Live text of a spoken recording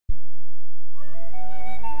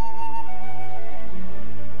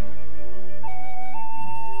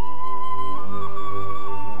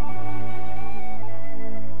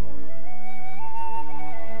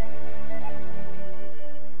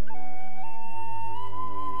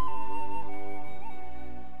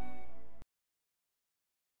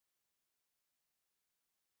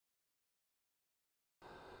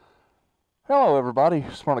Hello everybody,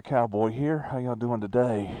 Smart Cowboy here. How y'all doing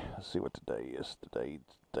today? Let's see what today is. Today's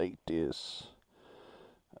date is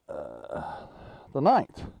the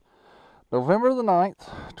 9th. November the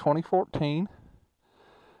 9th, 2014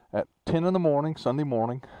 at 10 in the morning, Sunday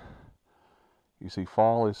morning. You see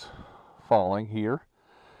fall is falling here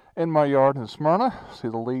in my yard in Smyrna. See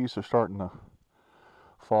the leaves are starting to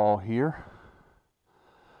fall here.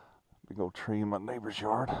 Big old tree in my neighbor's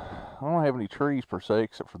yard. I don't have any trees per se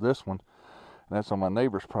except for this one. That's on my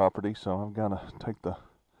neighbor's property, so I've got to take the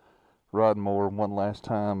rod mower one last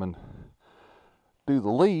time and do the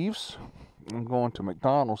leaves. I'm going to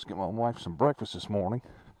McDonald's to get my wife some breakfast this morning.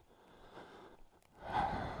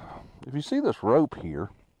 If you see this rope here,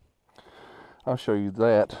 I'll show you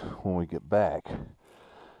that when we get back.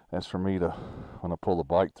 That's for me to, when I pull the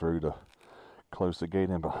bike through, to close the gate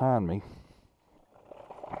in behind me.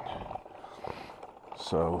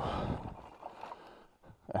 So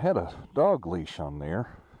I had a dog leash on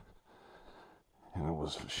there, and it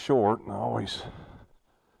was short, and I always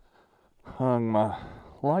hung my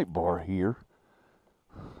light bar here,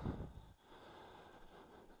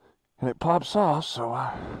 and it pops off, so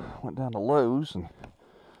I went down to Lowe's and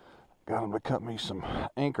got them to cut me some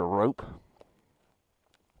anchor rope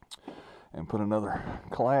and put another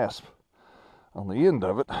clasp on the end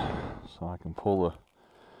of it so I can pull the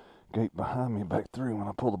gate behind me back through when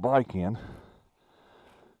I pull the bike in.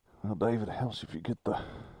 Well, David, it helps if you get the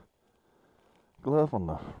glove on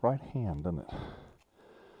the right hand, doesn't it?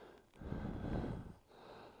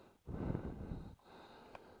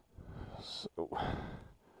 So,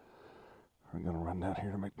 we're going to run down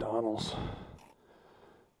here to McDonald's.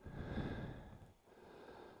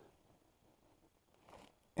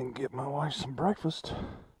 And get my wife some breakfast.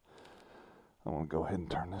 I'm going to go ahead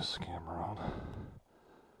and turn this camera on.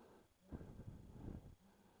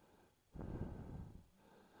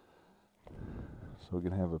 So we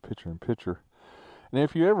can have a picture-in-picture. And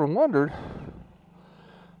if you ever wondered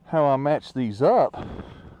how I match these up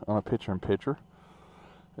on a picture-in-picture,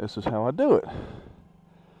 this is how I do it.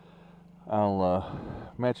 I'll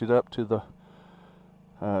match it up to the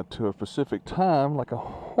to a specific time, like a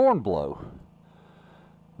horn blow.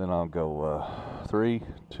 Then I'll go 3,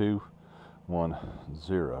 2, 1,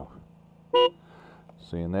 0.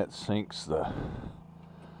 See, and that syncs the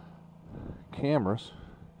cameras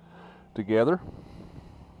together.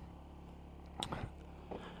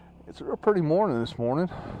 It's a real pretty morning this morning.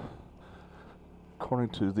 According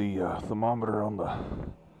to the thermometer on the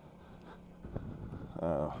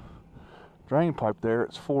drain pipe there,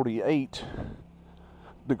 it's 48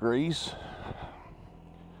 degrees.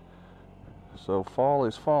 So fall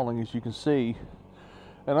is falling, as you can see.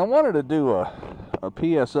 And I wanted to do a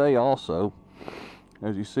PSA also.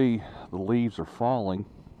 As you see, the leaves are falling.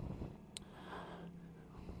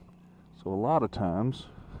 So a lot of times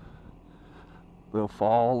they'll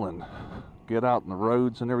fall and get out in the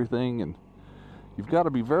roads and everything, and you've got to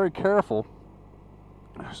be very careful,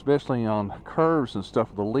 especially on curves and stuff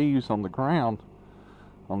with the leaves on the ground,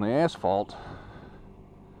 on the asphalt,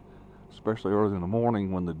 especially early in the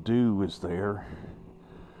morning when the dew is there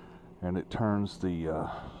and it turns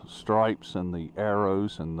the stripes and the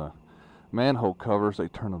arrows and the manhole covers, they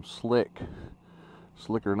turn them slicker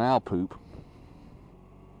than owl poop.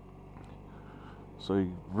 So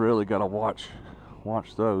you really got to watch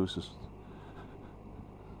those. Is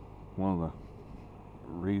one of the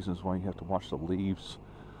reasons why you have to watch the leaves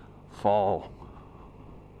fall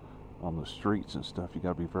on the streets and stuff. You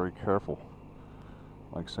got to be very careful.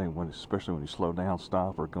 Like saying, especially when you slow down,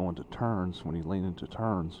 stop, or go into turns, when you lean into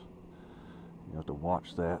turns, you have to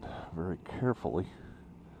watch that very carefully.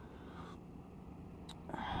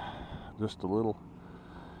 Just a little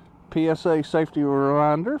PSA safety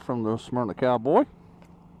reminder from the Smyrna Cowboy.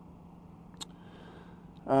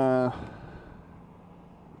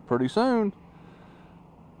 Pretty soon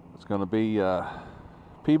it's going to be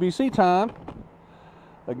PBC time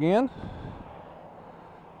again.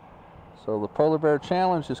 So the Polar Bear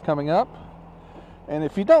Challenge is coming up. And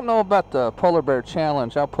if you don't know about the Polar Bear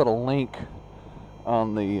Challenge, I'll put a link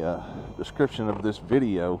on the description of this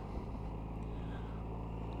video.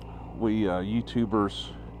 We YouTubers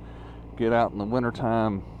get out in the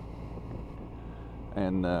wintertime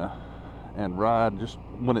and ride just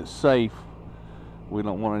when it's safe. We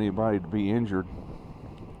don't want anybody to be injured.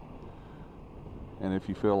 And if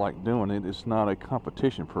you feel like doing it, it's not a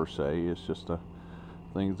competition per se. It's just a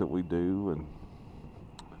things that we do. And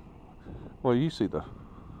well, you see the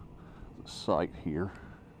site here.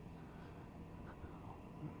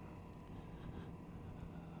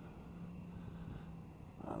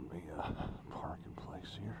 On the parking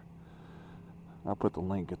place here. I'll put the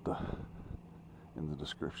link at the in the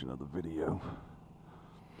description of the video.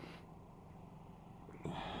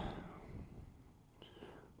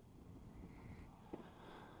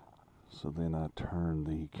 So then I turn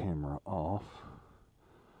the camera off.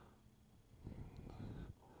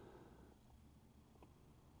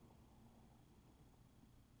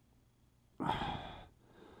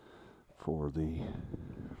 For the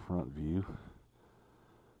front view.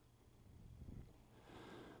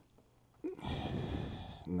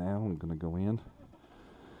 Now I'm going to go in,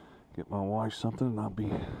 get my wife something, and I'll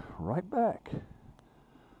be right back.